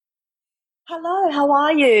Hello, how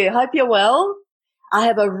are you? Hope you're well. I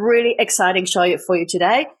have a really exciting show for you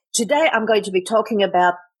today. Today, I'm going to be talking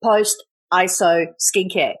about post ISO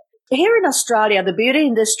skincare. Here in Australia, the beauty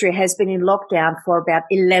industry has been in lockdown for about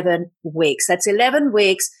 11 weeks. That's 11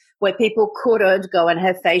 weeks where people couldn't go and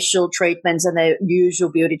have facial treatments and their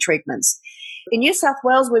usual beauty treatments. In New South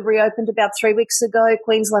Wales, we reopened about 3 weeks ago.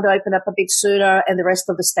 Queensland opened up a bit sooner, and the rest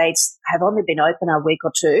of the states have only been open a week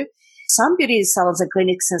or two. Some beauty salons and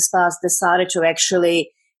clinics and spas decided to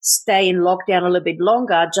actually stay in lockdown a little bit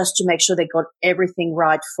longer just to make sure they got everything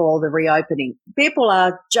right for the reopening. People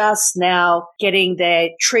are just now getting their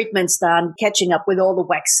treatments done, catching up with all the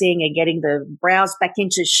waxing and getting the brows back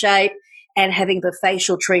into shape and having the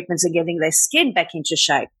facial treatments and getting their skin back into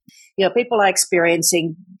shape. You know, people are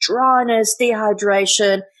experiencing dryness,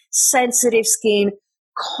 dehydration, sensitive skin,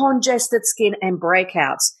 congested skin, and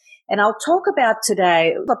breakouts. And I'll talk about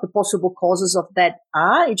today what the possible causes of that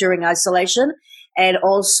are during isolation, and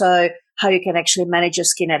also how you can actually manage your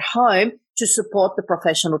skin at home to support the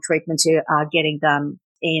professional treatments you are getting done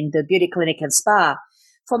in the beauty clinic and spa.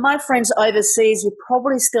 For my friends overseas, you're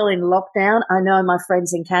probably still in lockdown. I know my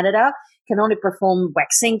friends in Canada can only perform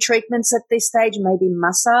waxing treatments at this stage, maybe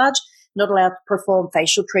massage, not allowed to perform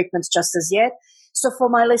facial treatments just as yet. So for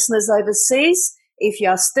my listeners overseas, if you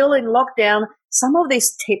are still in lockdown, some of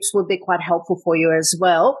these tips will be quite helpful for you as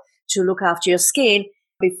well to look after your skin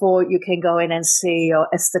before you can go in and see your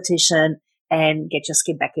esthetician and get your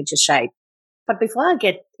skin back into shape. But before I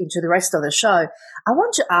get into the rest of the show, I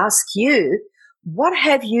want to ask you, what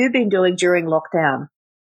have you been doing during lockdown?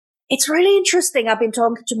 It's really interesting. I've been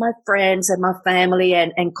talking to my friends and my family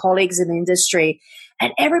and colleagues in the industry,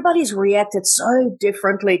 and everybody's reacted so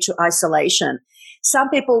differently to isolation. Some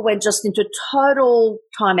people went just into total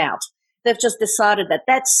timeout. They've just decided that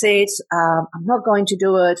that's it. I'm not going to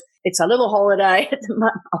do it. It's a little holiday,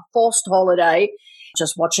 a forced holiday,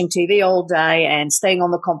 just watching TV all day and staying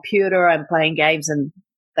on the computer and playing games and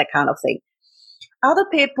that kind of thing. Other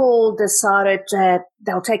people decided that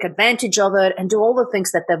they'll take advantage of it and do all the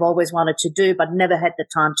things that they've always wanted to do but never had the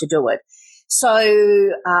time to do it.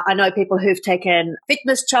 So I know people who've taken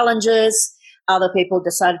fitness challenges. Other people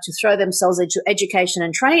decided to throw themselves into education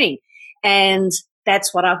and training. And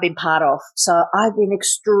that's what I've been part of. So I've been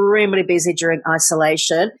extremely busy during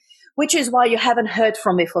isolation, which is why you haven't heard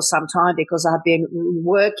from me for some time, because I've been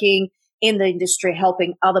working in the industry,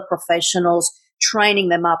 helping other professionals, training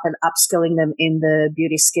them up and upskilling them in the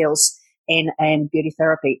beauty skills and beauty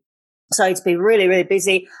therapy. So it's been really, really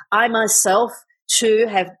busy. I myself too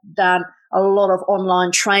have done a lot of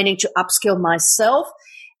online training to upskill myself,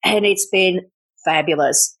 and it's been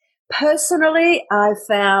fabulous. Personally, I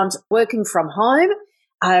found working from home,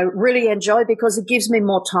 I really enjoy, because it gives me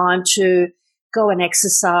more time to go and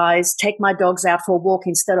exercise, take my dogs out for a walk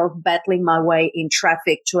instead of battling my way in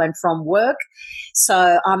traffic to and from work.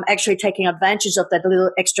 So I'm actually taking advantage of that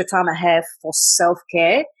little extra time I have for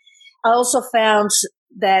self-care. I also found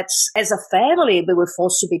that as a family, we were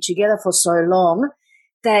forced to be together for so long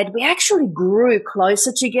that we actually grew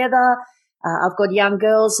closer together. I've got young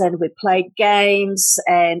girls and we played games,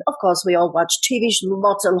 and of course we all watch TV,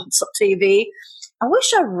 lots and lots of TV. I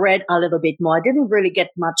wish I read a little bit more. I didn't really get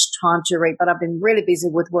much time to read, but I've been really busy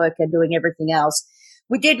with work and doing everything else.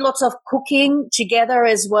 We did lots of cooking together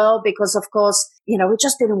as well because, of course, we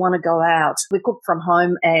just didn't want to go out. We cooked from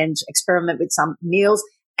home and experiment with some meals,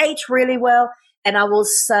 ate really well, and I will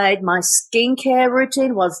say my skincare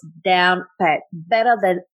routine was down pat, better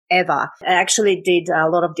than ever. I actually did a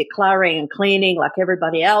lot of decluttering and cleaning like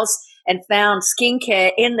everybody else, and found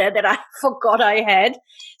skincare in there that I forgot I had.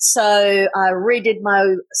 So I redid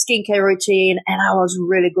my skincare routine, and I was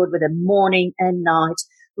really good with it morning and night.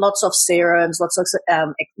 Lots of serums, lots of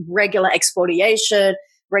regular exfoliation,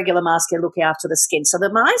 regular masking, looking after the skin. So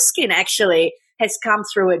my skin actually has come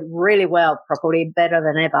through it really well, probably better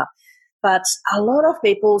than ever. But a lot of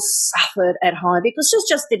people suffered at home because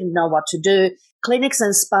just didn't know what to do. Clinics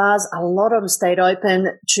and spas, a lot of them stayed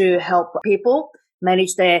open to help people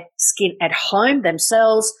manage their skin at home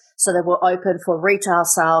themselves. So they were open for retail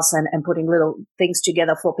sales and putting little things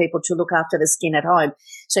together for people to look after the skin at home.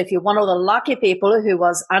 So if you're one of the lucky people who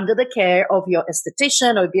was under the care of your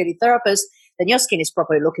esthetician or beauty therapist, then your skin is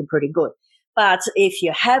probably looking pretty good. But if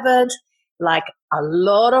you haven't, like a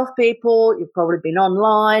lot of people, you've probably been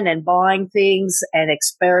online and buying things and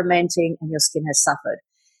experimenting, and your skin has suffered.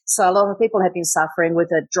 So a lot of people have been suffering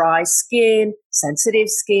with a dry skin, sensitive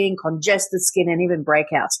skin, congested skin, and even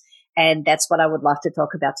breakouts. And that's what I would love to talk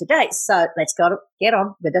about today. So let's get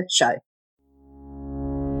on with the show.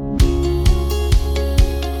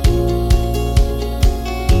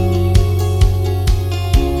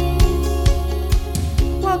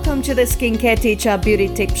 Welcome to the Skincare Teacher Beauty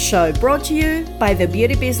Tips Show, brought to you by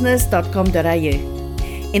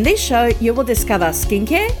thebeautybusiness.com.au. In this show, you will discover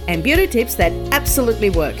skincare and beauty tips that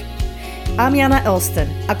absolutely work. I'm Yana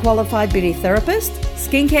Elston, a qualified beauty therapist,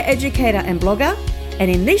 skincare educator and blogger,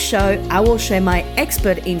 and in this show, I will share my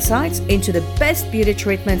expert insights into the best beauty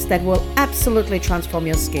treatments that will absolutely transform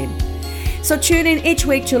your skin. So tune in each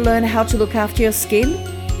week to learn how to look after your skin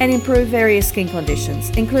and improve various skin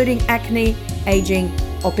conditions, including acne, aging,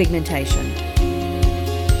 or pigmentation.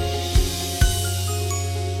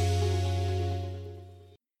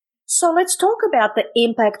 So let's talk about the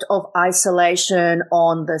impact of isolation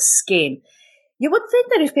on the skin. You would think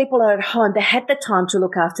that if people are at home, they had the time to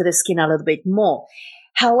look after their skin a little bit more.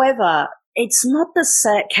 However, it's not the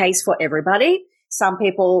case for everybody. Some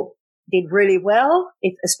people did really well,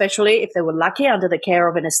 especially if they were lucky under the care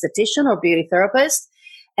of an esthetician or beauty therapist,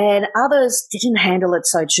 and others didn't handle it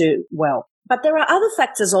so too well. But there are other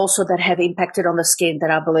factors also that have impacted on the skin that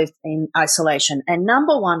I believe in isolation. And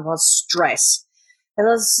number one was stress. There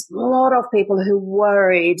was a lot of people who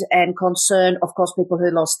worried and concerned, of course, people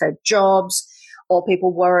who lost their jobs, or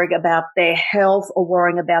people worrying about their health, or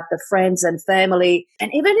worrying about the friends and family.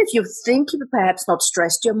 And even if you think you're perhaps not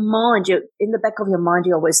stressed, your mind, in the back of your mind,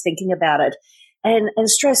 you're always thinking about it. And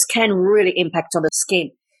stress can really impact on the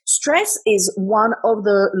skin. Stress is one of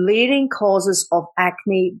the leading causes of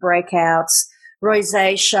acne, breakouts,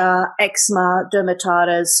 rosacea, eczema,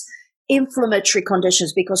 dermatitis, inflammatory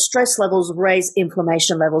conditions, because stress levels raise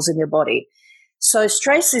inflammation levels in your body. So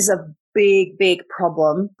stress is a big, big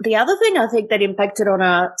problem. The other thing I think that impacted on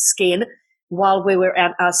our skin while we were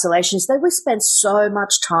in isolation is that we spent so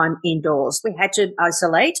much time indoors. We had to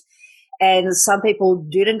isolate, and some people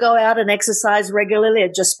didn't go out and exercise regularly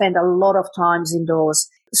and just spent a lot of times indoors.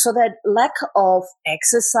 So that lack of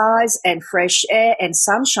exercise and fresh air and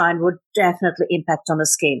sunshine would definitely impact on the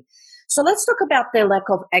skin. So let's talk about the lack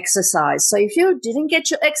of exercise. So if you didn't get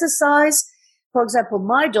your exercise, for example,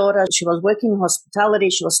 my daughter, she was working in hospitality,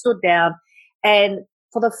 she was stood down, and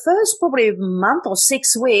for the first probably month or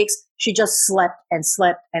 6 weeks, she just slept and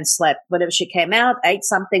slept and slept. Whenever she came out, ate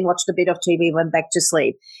something, watched a bit of TV, went back to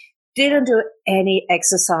sleep. Didn't do any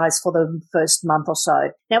exercise for the first month or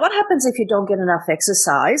so. Now, what happens if you don't get enough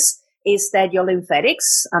exercise is that your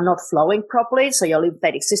lymphatics are not flowing properly, so your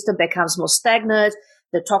lymphatic system becomes more stagnant,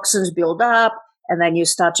 the toxins build up, and then you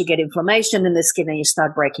start to get inflammation in the skin and you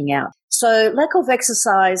start breaking out. So lack of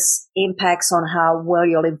exercise impacts on how well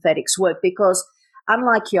your lymphatics work, because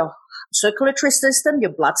unlike your circulatory system,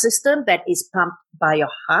 your blood system that is pumped by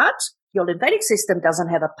your heart, your lymphatic system doesn't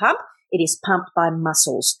have a pump. It is pumped by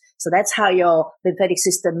muscles. So that's how your lymphatic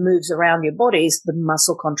system moves around your body, is the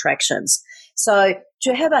muscle contractions. So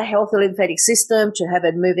to have a healthy lymphatic system, to have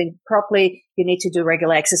it moving properly, you need to do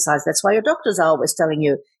regular exercise. That's why your doctors are always telling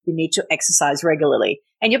you need to exercise regularly.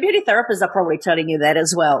 And your beauty therapists are probably telling you that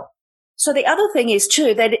as well. So the other thing is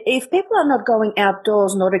too, that if people are not going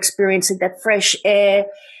outdoors, not experiencing that fresh air,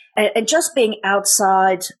 and just being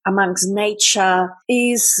outside amongst nature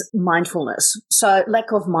is mindfulness. So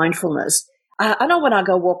lack of mindfulness. I know when I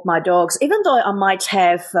go walk my dogs, even though I might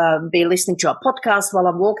have be listening to a podcast while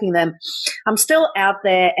I'm walking them, I'm still out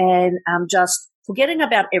there and I'm just forgetting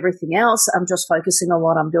about everything else. I'm just focusing on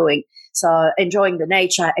what I'm doing. So enjoying the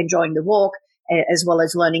nature, enjoying the walk, as well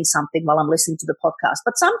as learning something while I'm listening to the podcast.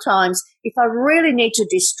 But sometimes if I really need to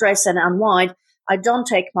distress and unwind, I don't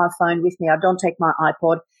take my phone with me. I don't take my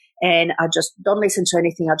iPod. And I just don't listen to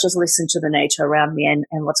anything. I just listen to the nature around me and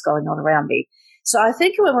what's going on around me. So I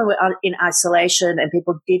think when we were in isolation and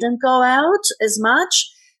people didn't go out as much,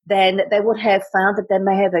 then they would have found that they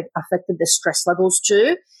may have affected the stress levels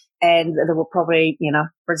too. And they were probably,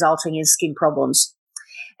 resulting in skin problems.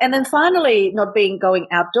 And then finally, going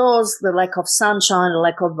outdoors, the lack of sunshine, the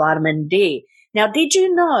lack of vitamin D. Now, did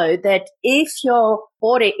you know that if your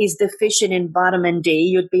body is deficient in vitamin D,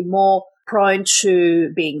 you'd be more prone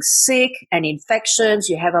to being sick and infections,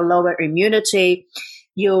 you have a lower immunity,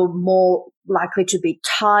 you're more likely to be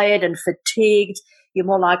tired and fatigued, you're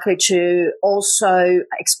more likely to also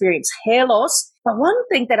experience hair loss. But one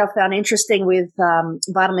thing that I found interesting with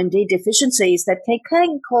vitamin D deficiency is that it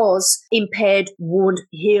can cause impaired wound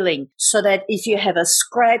healing. So that if you have a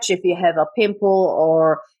scratch, if you have a pimple,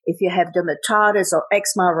 or if you have dermatitis or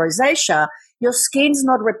eczema or rosacea, your skin's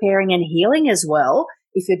not repairing and healing as well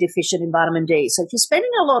if you're deficient in vitamin D. So if you're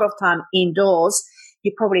spending a lot of time indoors,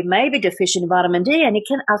 you probably may be deficient in vitamin D, and it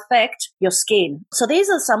can affect your skin. So these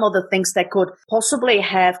are some of the things that could possibly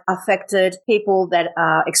have affected people that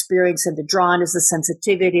are experiencing the dryness, the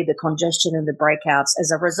sensitivity, the congestion, and the breakouts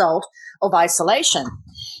as a result of isolation.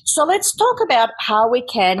 So let's talk about how we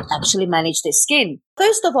can actually manage the skin.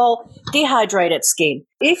 First of all, dehydrated skin.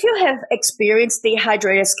 If you have experienced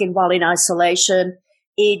dehydrated skin while in isolation,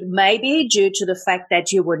 it may be due to the fact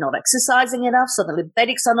that you were not exercising enough, so the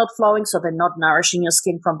lymphatics are not flowing, so they're not nourishing your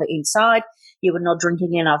skin from the inside. You were not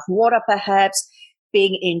drinking enough water, perhaps.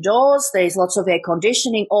 Being indoors, there's lots of air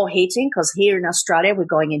conditioning or heating, because here in Australia, we're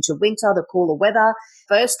going into winter, the cooler weather.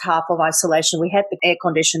 First half of isolation, we had the air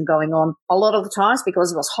condition going on a lot of the times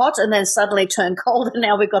because it was hot, and then suddenly turned cold, and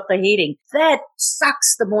now we've got the heating. That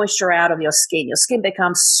sucks the moisture out of your skin. Your skin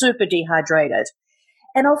becomes super dehydrated.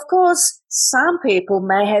 And of course, some people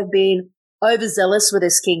may have been overzealous with their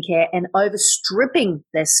skincare and overstripping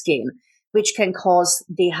their skin, which can cause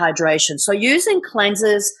dehydration. So using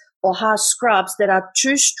cleansers or harsh scrubs that are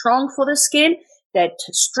too strong for the skin, that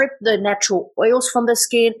strip the natural oils from the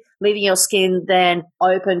skin, leaving your skin then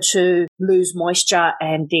open to lose moisture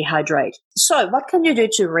and dehydrate. So what can you do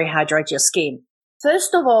to rehydrate your skin?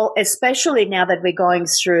 First of all, especially now that we're going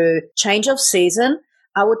through change of season,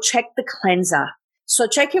 I would check the cleanser. So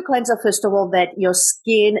check your cleanser, first of all, that your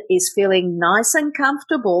skin is feeling nice and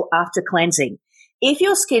comfortable after cleansing. If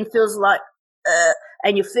your skin feels like,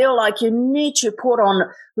 and you feel like you need to put on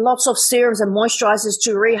lots of serums and moisturizers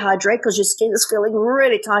to rehydrate because your skin is feeling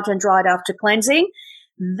really tight and dried after cleansing,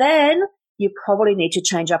 then you probably need to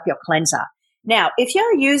change up your cleanser. Now, if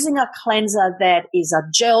you're using a cleanser that is a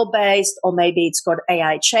gel-based, or maybe it's got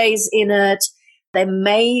AHAs in it, then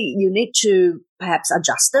you need to perhaps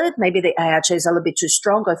adjust it. Maybe the AHA is a little bit too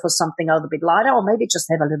strong, go for something a little bit lighter, or maybe just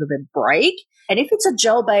have a little bit break. And if it's a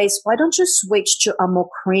gel-based, why don't you switch to a more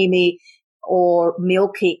creamy or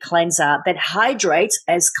milky cleanser that hydrates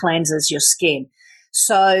as cleanses your skin?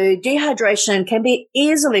 So dehydration can be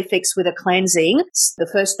easily fixed with a cleansing. The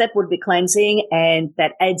first step would be cleansing, and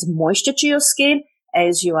that adds moisture to your skin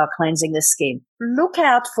as you are cleansing the skin. Look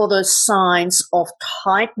out for the signs of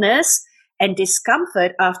tightness and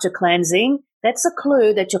discomfort after cleansing. That's a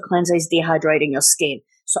clue that your cleanser is dehydrating your skin.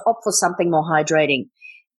 So opt for something more hydrating.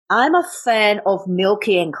 I'm a fan of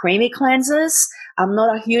milky and creamy cleansers. I'm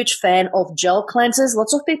not a huge fan of gel cleansers.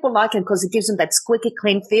 Lots of people like them because it gives them that squeaky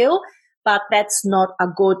clean feel, but that's not a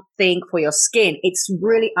good thing for your skin. It's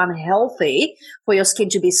really unhealthy for your skin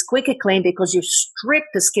to be squeaky clean because you strip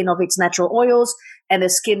the skin of its natural oils, and the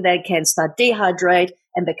skin then can start dehydrate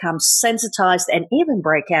and become sensitized and even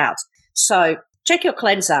break out. So check your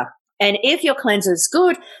cleanser. And if your cleanser is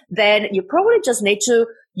good, then you probably just need to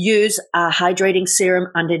use a hydrating serum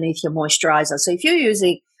underneath your moisturizer. So if you're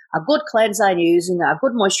using a good cleanser and you're using a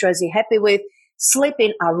good moisturizer you're happy with, slip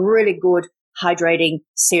in a really good hydrating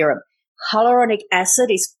serum. Hyaluronic acid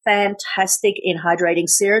is fantastic in hydrating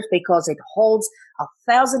serums because it holds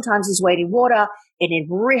 1,000 times its weight in water and it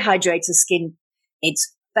rehydrates the skin.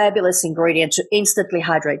 It's a fabulous ingredient to instantly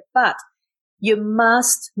hydrate. But you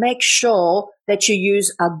must make sure that you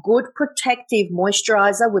use a good protective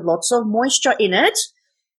moisturizer with lots of moisture in it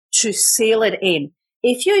to seal it in.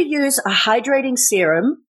 If you use a hydrating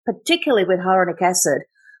serum, particularly with hyaluronic acid,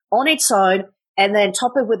 on its own and then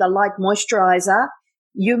top it with a light moisturizer,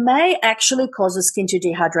 you may actually cause the skin to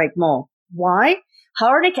dehydrate more. Why?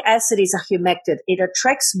 Hyaluronic acid is a humectant. It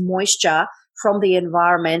attracts moisture from the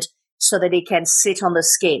environment so that it can sit on the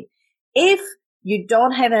skin. If you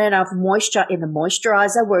don't have enough moisture in the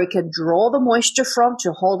moisturizer where it can draw the moisture from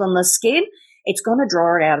to hold on the skin, it's going to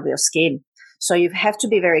draw it out of your skin. So you have to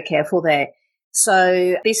be very careful there.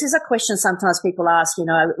 So this is a question sometimes people ask,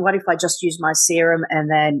 what if I just use my serum and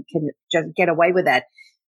then can you get away with that?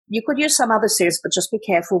 You could use some other serums, but just be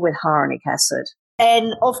careful with hyaluronic acid.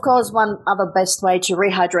 And of course, one other best way to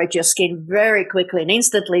rehydrate your skin very quickly and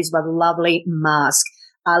instantly is with a lovely mask.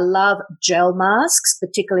 I love gel masks,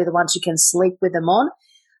 particularly the ones you can sleep with them on.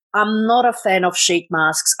 I'm not a fan of sheet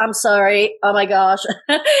masks. I'm sorry. Oh my gosh.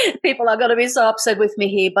 People are going to be so upset with me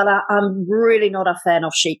here, but I'm really not a fan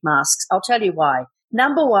of sheet masks. I'll tell you why.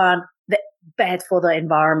 Number one, they're bad for the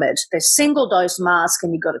environment. They're single dose masks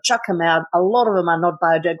and you've got to chuck them out. A lot of them are not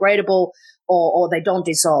biodegradable or they don't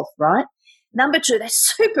dissolve, right? Number two, they're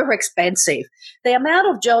super expensive. The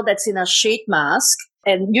amount of gel that's in a sheet mask,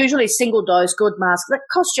 and usually single dose good mask, that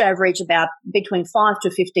costs you average about between $5 to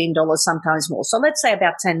 $15, sometimes more. So let's say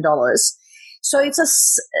about $10. So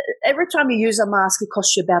every time you use a mask, it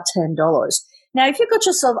costs you about $10. Now, if you got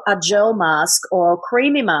yourself a gel mask or a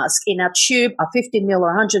creamy mask in a tube, a 50 ml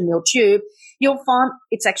or 100 ml tube, you'll find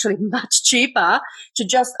it's actually much cheaper to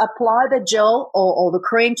just apply the gel or the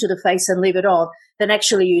cream to the face and leave it on than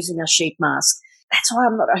actually using a sheet mask. That's why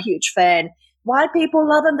I'm not a huge fan. Why people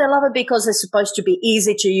love them? They love it because they're supposed to be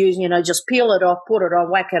easy to use, just peel it off, put it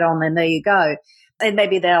on, whack it on, and there you go. And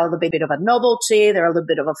maybe they're a little bit of a novelty, they're a little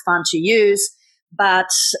bit of a fun to use, but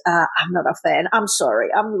I'm not a fan. I'm sorry,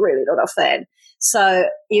 I'm really not a fan. So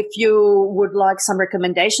if you would like some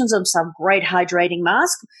recommendations on some great hydrating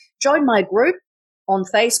mask, join my group on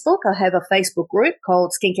Facebook. I have a Facebook group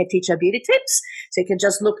called Skincare Teacher Beauty Tips. So you can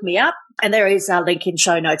just look me up, and there is a link in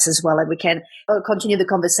show notes as well. And we can continue the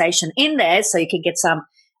conversation in there so you can get some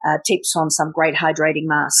tips on some great hydrating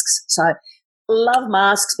masks. So love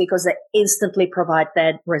masks because they instantly provide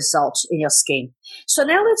that result in your skin. So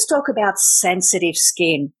now let's talk about sensitive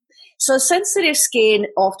skin. So sensitive skin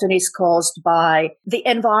often is caused by the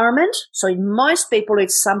environment. So in most people,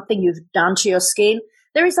 it's something you've done to your skin.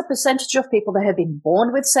 There is a percentage of people that have been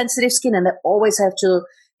born with sensitive skin and they always have to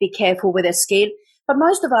be careful with their skin. But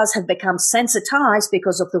most of us have become sensitized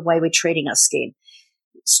because of the way we're treating our skin.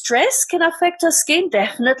 Stress can affect our skin,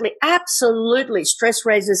 definitely, absolutely. Stress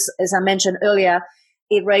raises, as I mentioned earlier,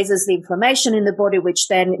 it raises the inflammation in the body, which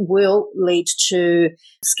then will lead to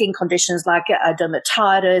skin conditions like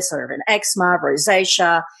dermatitis or even eczema,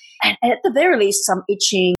 rosacea, and at the very least, some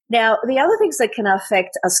itching. Now, the other things that can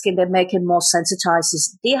affect our skin that make it more sensitized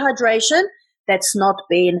is dehydration that's not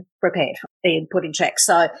been prepared, being put in check.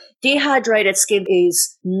 So dehydrated skin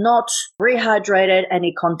is not rehydrated and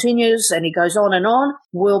it continues and it goes on,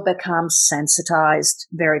 will become sensitized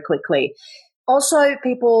very quickly. Also,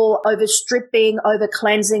 people over-stripping,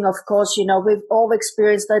 over-cleansing, of course, we've all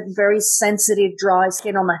experienced that very sensitive, dry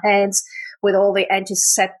skin on the hands with all the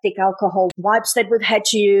antiseptic alcohol wipes that we've had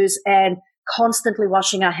to use and constantly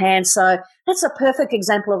washing our hands. So that's a perfect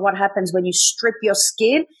example of what happens when you strip your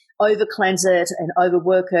skin, over-cleanse it and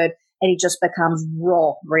overwork it, and it just becomes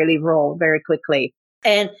raw, really raw very quickly.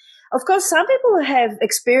 And, of course, some people have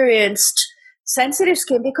experienced sensitive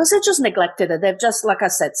skin because they just neglected it. They've just, like I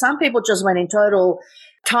said, some people just went in total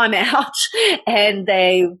time out and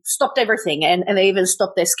they stopped everything and they even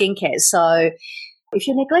stopped their skincare. So if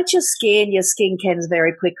you neglect your skin can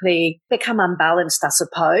very quickly become unbalanced, I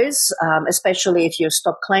suppose, especially if you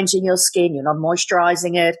stop cleansing your skin, you're not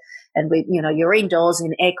moisturizing it, and you're indoors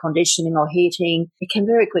in air conditioning or heating, it can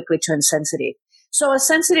very quickly turn sensitive. So a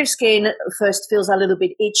sensitive skin first feels a little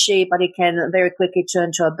bit itchy, but it can very quickly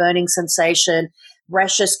turn to a burning sensation.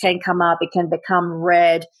 Rashes can come up. It can become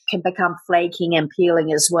red, can become flaking and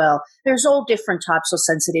peeling as well. There's all different types of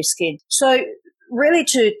sensitive skin. So really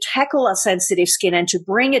to tackle a sensitive skin and to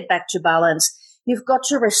bring it back to balance, you've got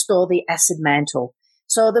to restore the acid mantle.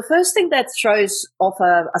 So the first thing that throws off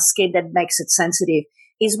a skin that makes it sensitive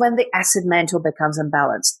is when the acid mantle becomes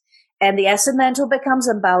imbalanced. And the acid mantle becomes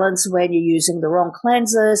imbalanced when you're using the wrong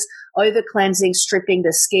cleansers, over-cleansing, stripping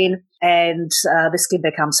the skin, and the skin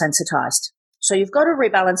becomes sensitized. So you've got to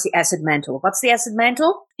rebalance the acid mantle. What's the acid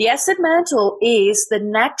mantle? The acid mantle is the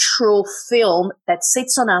natural film that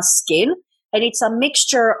sits on our skin, and it's a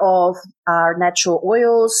mixture of our natural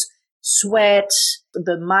oils, sweat,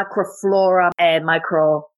 the microflora and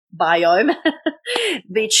microbiome,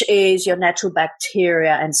 which is your natural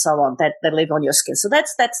bacteria and so on that live on your skin. So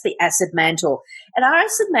that's the acid mantle. And our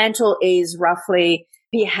acid mantle is roughly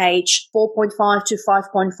pH 4.5 to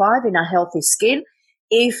 5.5 in a healthy skin.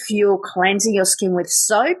 If you're cleansing your skin with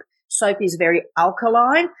soap is very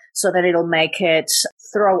alkaline, so that it'll make it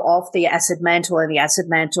throw off the acid mantle, and the acid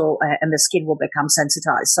mantle and the skin will become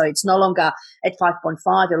sensitized. So it's no longer at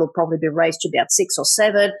 5.5, it'll probably be raised to about 6 or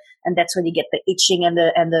 7, and that's when you get the itching and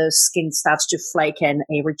the skin starts to flake and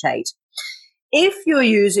irritate. If you're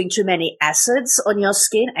using too many acids on your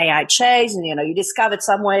skin, AHAs, and you discovered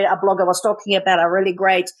somewhere, a blogger was talking about a really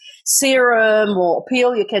great serum or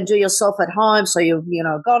peel you can do yourself at home, so you've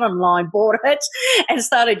gone online, bought it, and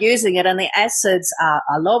started using it, and the acids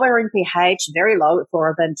are lower in pH, very low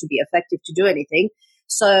for them to be effective to do anything.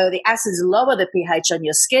 So the acids lower the pH on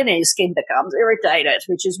your skin, and your skin becomes irritated,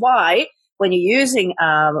 which is why when you're using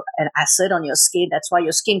an acid on your skin, that's why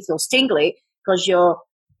your skin feels tingly, because your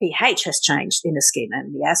pH has changed in the skin,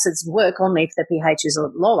 and the acids work only if the pH is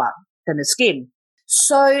lower than the skin.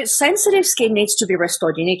 So sensitive skin needs to be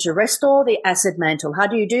restored. You need to restore the acid mantle. How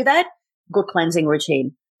do you do that? Good cleansing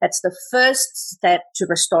routine. That's the first step to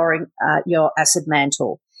restoring your acid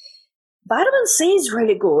mantle. Vitamin C is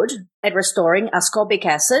really good at restoring ascorbic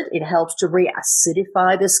acid. It helps to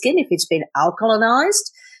re-acidify the skin if it's been alkalinized.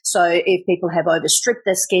 So if people have overstripped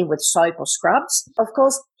their skin with soap or scrubs, of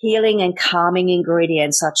course, healing and calming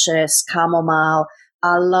ingredients such as chamomile,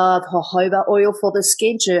 I love jojoba oil for the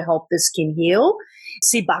skin to help the skin heal.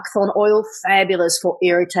 Sea buckthorn oil, fabulous for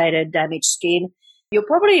irritated, damaged skin. You'll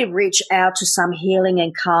probably reach out to some healing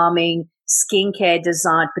and calming skincare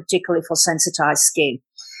designed particularly for sensitized skin.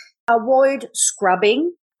 Avoid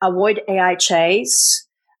scrubbing, avoid AHAs,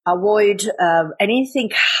 avoid anything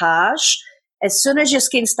harsh. As soon as your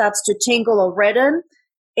skin starts to tingle or redden,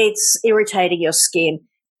 it's irritating your skin.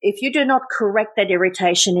 If you do not correct that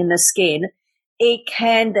irritation in the skin, it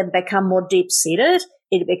can then become more deep-seated,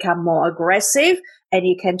 it become more aggressive, and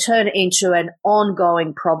you can turn into an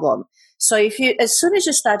ongoing problem. So as soon as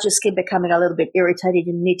you start your skin becoming a little bit irritated,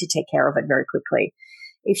 you need to take care of it very quickly.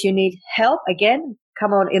 If you need help, again,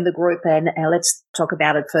 come on in the group and let's talk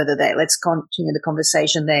about it further there. Let's continue the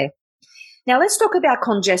conversation there. Now, let's talk about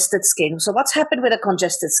congested skin. So what's happened with a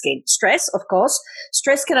congested skin? Stress, of course.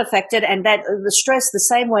 Stress can affect it, and that the stress, the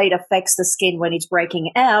same way it affects the skin when it's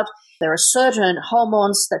breaking out, there are certain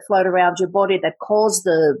hormones that float around your body that cause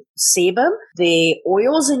the sebum, the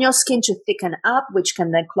oils in your skin to thicken up, which can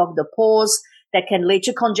then clog the pores, that can lead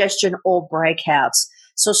to congestion or breakouts.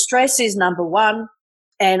 So stress is number one.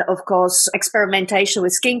 And of course, experimentation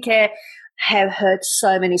with skincare. Have heard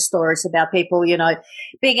so many stories about people,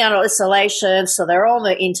 being out of isolation. So they're on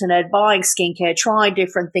the internet buying skincare, trying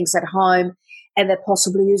different things at home, and they're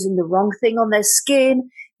possibly using the wrong thing on their skin.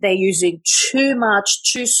 They're using too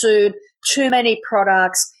much, too soon, too many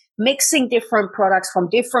products, mixing different products from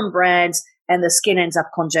different brands, and the skin ends up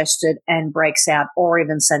congested and breaks out or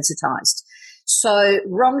even sensitized. So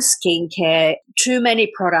wrong skincare, too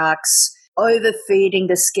many products, overfeeding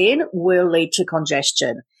the skin will lead to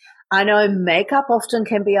congestion. I know makeup often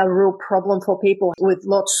can be a real problem for people with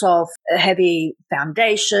lots of heavy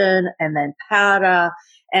foundation and then powder.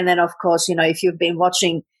 And then, of course, if you've been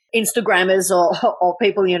watching Instagrammers or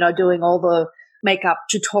people, doing all the makeup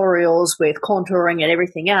tutorials with contouring and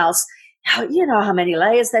everything else, you know how many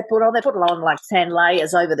layers they put on. They put on like 10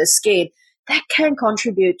 layers over the skin. That can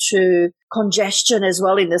contribute to congestion as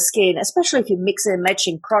well in the skin, especially if you mix and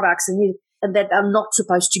matching products and that are not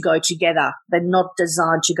supposed to go together. They're not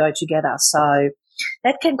designed to go together. So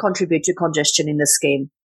that can contribute to congestion in the skin.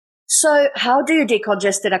 So how do you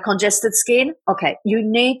decongest a congested skin? Okay, you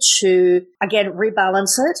need to, again,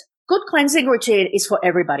 rebalance it. Good cleansing routine is for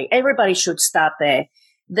everybody. Everybody should start there.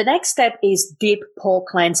 The next step is deep pore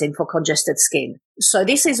cleansing for congested skin. So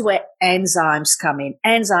this is where enzymes come in.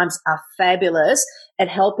 Enzymes are fabulous at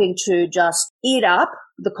helping to just eat up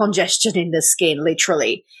the congestion in the skin,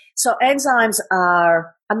 literally. So enzymes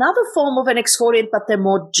are another form of an exfoliant, but they're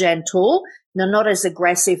more gentle. They're not as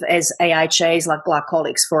aggressive as AHAs like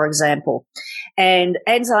glycolics, for example. And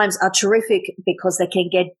enzymes are terrific because they can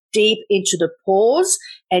get deep into the pores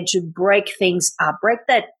and to break things up, break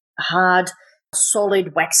that hard,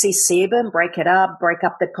 solid, waxy sebum, break it up, break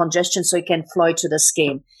up the congestion so it can flow to the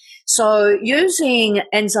skin. So using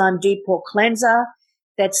enzyme deep pore cleanser,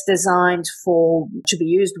 that's designed to be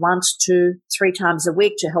used 1 to 3 times a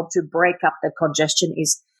week to help to break up the congestion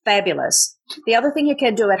is fabulous. The other thing you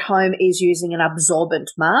can do at home is using an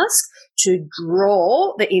absorbent mask to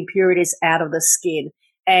draw the impurities out of the skin.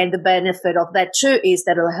 And the benefit of that too is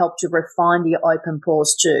that it'll help to refine the open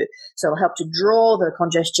pores too. So it'll help to draw the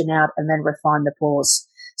congestion out and then refine the pores.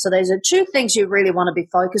 So those are 2 things you really want to be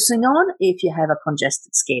focusing on if you have a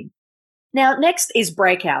congested skin. Now, next is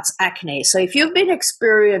breakouts, acne. So if you've been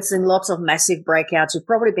experiencing lots of massive breakouts, you've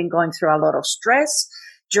probably been going through a lot of stress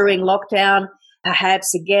during lockdown.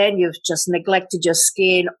 Perhaps, again, you've just neglected your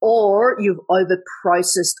skin or you've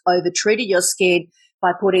over-processed, over-treated your skin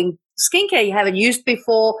by putting skincare you haven't used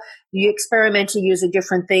before. You experimented using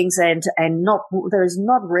different things and there is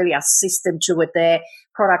not really a system to it there.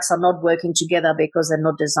 Products are not working together because they're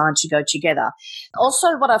not designed to go together.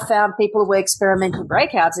 Also, what I found people who were experimental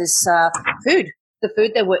breakouts is food. The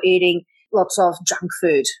food they were eating, lots of junk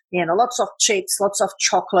food, lots of chips, lots of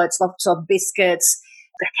chocolates, lots of biscuits.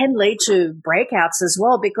 That can lead to breakouts as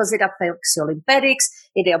well because it affects your lymphatics,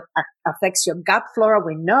 it affects your gut flora.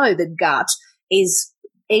 We know the gut is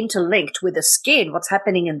interlinked with the skin. What's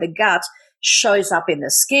happening in the gut shows up in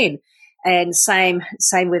the skin. And same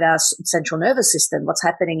with our central nervous system. What's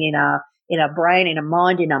happening in our brain, in our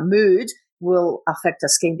mind, in our mood will affect our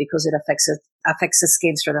skin because it affects the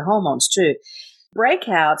skin through the hormones too.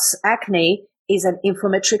 Breakouts, acne, is an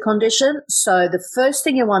inflammatory condition. So the first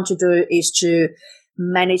thing you want to do is to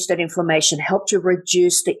manage that inflammation, help to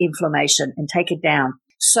reduce the inflammation and take it down.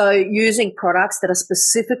 So using products that are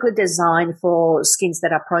specifically designed for skins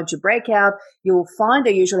that are prone to breakout, you'll find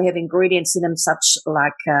they usually have ingredients in them such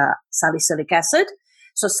like salicylic acid.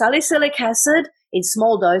 So salicylic acid in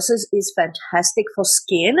small doses is fantastic for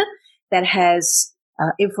skin that has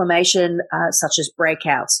inflammation such as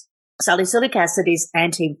breakouts. Salicylic acid is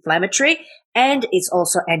anti-inflammatory and it's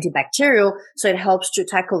also antibacterial, so it helps to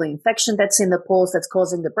tackle the infection that's in the pores that's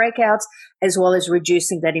causing the breakouts, as well as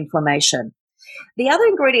reducing that inflammation. The other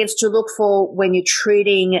ingredients to look for when you're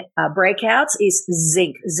treating breakouts is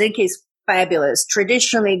zinc. Zinc is fabulous,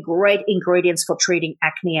 traditionally great ingredients for treating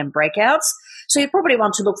acne and breakouts. So you probably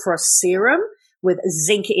want to look for a serum with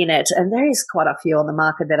zinc in it, and there is quite a few on the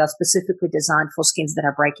market that are specifically designed for skins that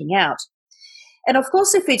are breaking out. And of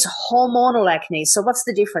course, if it's hormonal acne, so what's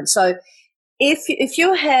the difference? So if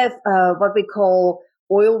you have what we call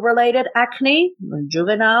oil-related acne,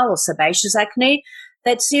 juvenile or sebaceous acne,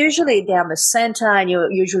 that's usually down the center and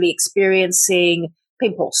you're usually experiencing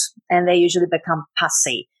pimples and they usually become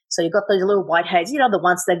pussy. So you've got those little whiteheads, the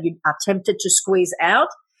ones that you are tempted to squeeze out.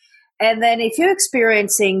 And then if you're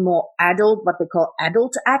experiencing more adult, what we call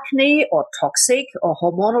adult acne or toxic or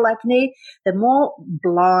hormonal acne, the more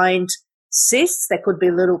blind cysts. There could be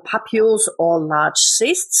little papules or large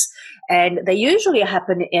cysts, and they usually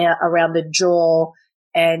happen around the jaw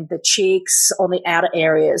and the cheeks, on the outer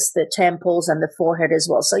areas, the temples and the forehead as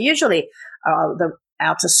well. So usually the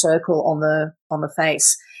outer circle on the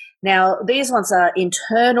face. Now, these ones are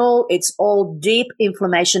internal. It's all deep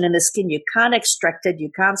inflammation in the skin. You can't extract it. You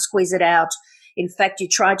can't squeeze it out. In fact, you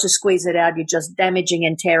try to squeeze it out, you're just damaging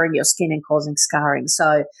and tearing your skin and causing scarring.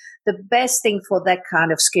 So the best thing for that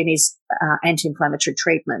kind of skin is anti-inflammatory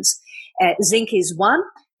treatments. Zinc is one.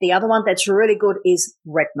 The other one that's really good is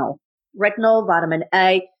retinol. Retinol, vitamin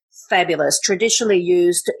A, fabulous. Traditionally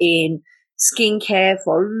used in skincare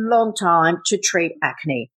for a long time to treat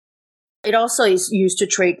acne. It also is used to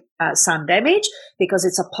treat sun damage because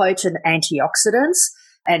it's a potent antioxidant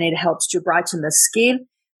and it helps to brighten the skin.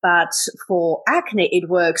 But for acne, it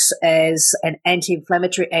works as an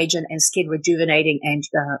anti-inflammatory agent and skin rejuvenating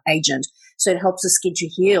agent. So it helps the skin to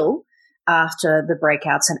heal after the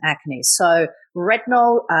breakouts and acne. So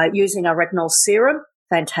retinol, using a retinol serum,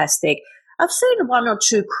 fantastic. I've seen one or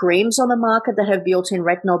two creams on the market that have built-in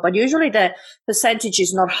retinol, but usually the percentage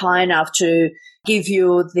is not high enough to give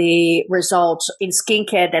you the result in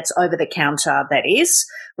skincare that's over the counter, that is,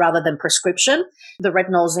 rather than prescription. The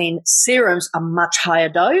retinols in serums are much higher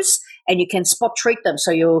dose and you can spot treat them.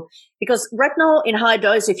 Because retinol in high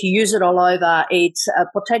dose, if you use it all over, it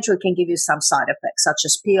potentially can give you some side effects such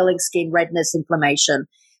as peeling, skin redness, inflammation.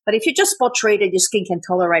 But if you just spot treat it, your skin can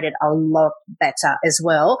tolerate it a lot better as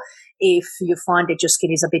well if you find that your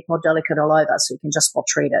skin is a bit more delicate all over, so you can just spot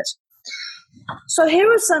treat it. So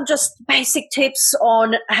here are some just basic tips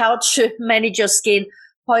on how to manage your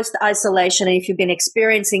post-isolation. And if you've been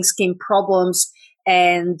experiencing skin problems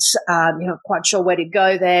and you're not quite sure where to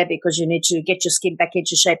go there because you need to get your skin back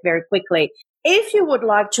into shape very quickly. If you would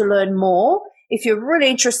like to learn more, if you're really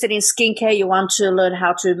interested in skincare, you want to learn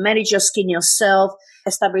how to manage your skin yourself,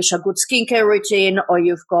 establish a good skincare routine, or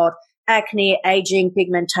you've got acne, aging,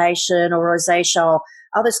 pigmentation, or rosacea, or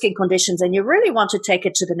other skin conditions, and you really want to take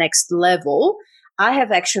it to the next level, I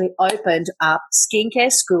have actually opened up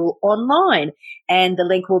Skincare School online, and the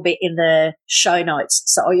link will be in the show notes.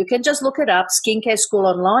 So you can just look it up, Skincare School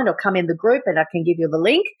online, or come in the group and I can give you the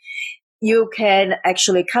link. You can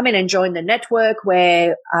actually come in and join the network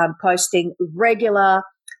where I'm posting regular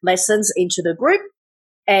lessons into the group.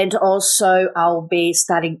 And also I'll be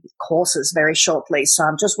starting courses very shortly. So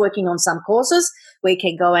I'm just working on some courses where you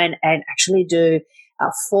can go in and actually do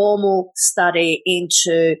a formal study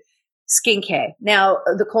into skincare. Now,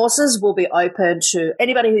 the courses will be open to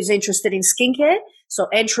anybody who's interested in skincare, so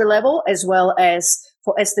entry level, as well as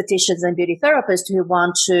for estheticians and beauty therapists who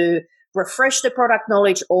want to refresh their product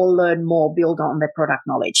knowledge or learn more, build on their product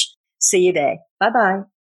knowledge. See you there. Bye-bye.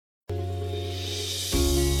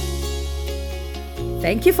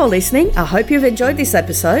 Thank you for listening. I hope you've enjoyed this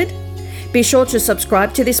episode. Be sure to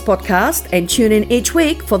subscribe to this podcast and tune in each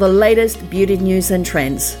week for the latest beauty news and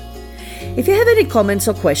trends. If you have any comments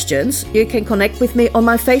or questions, you can connect with me on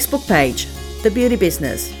my Facebook page, The Beauty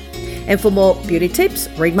Business. And for more beauty tips,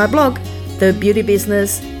 read my blog,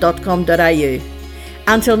 thebeautybusiness.com.au.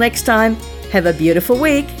 Until next time, have a beautiful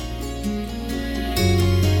week.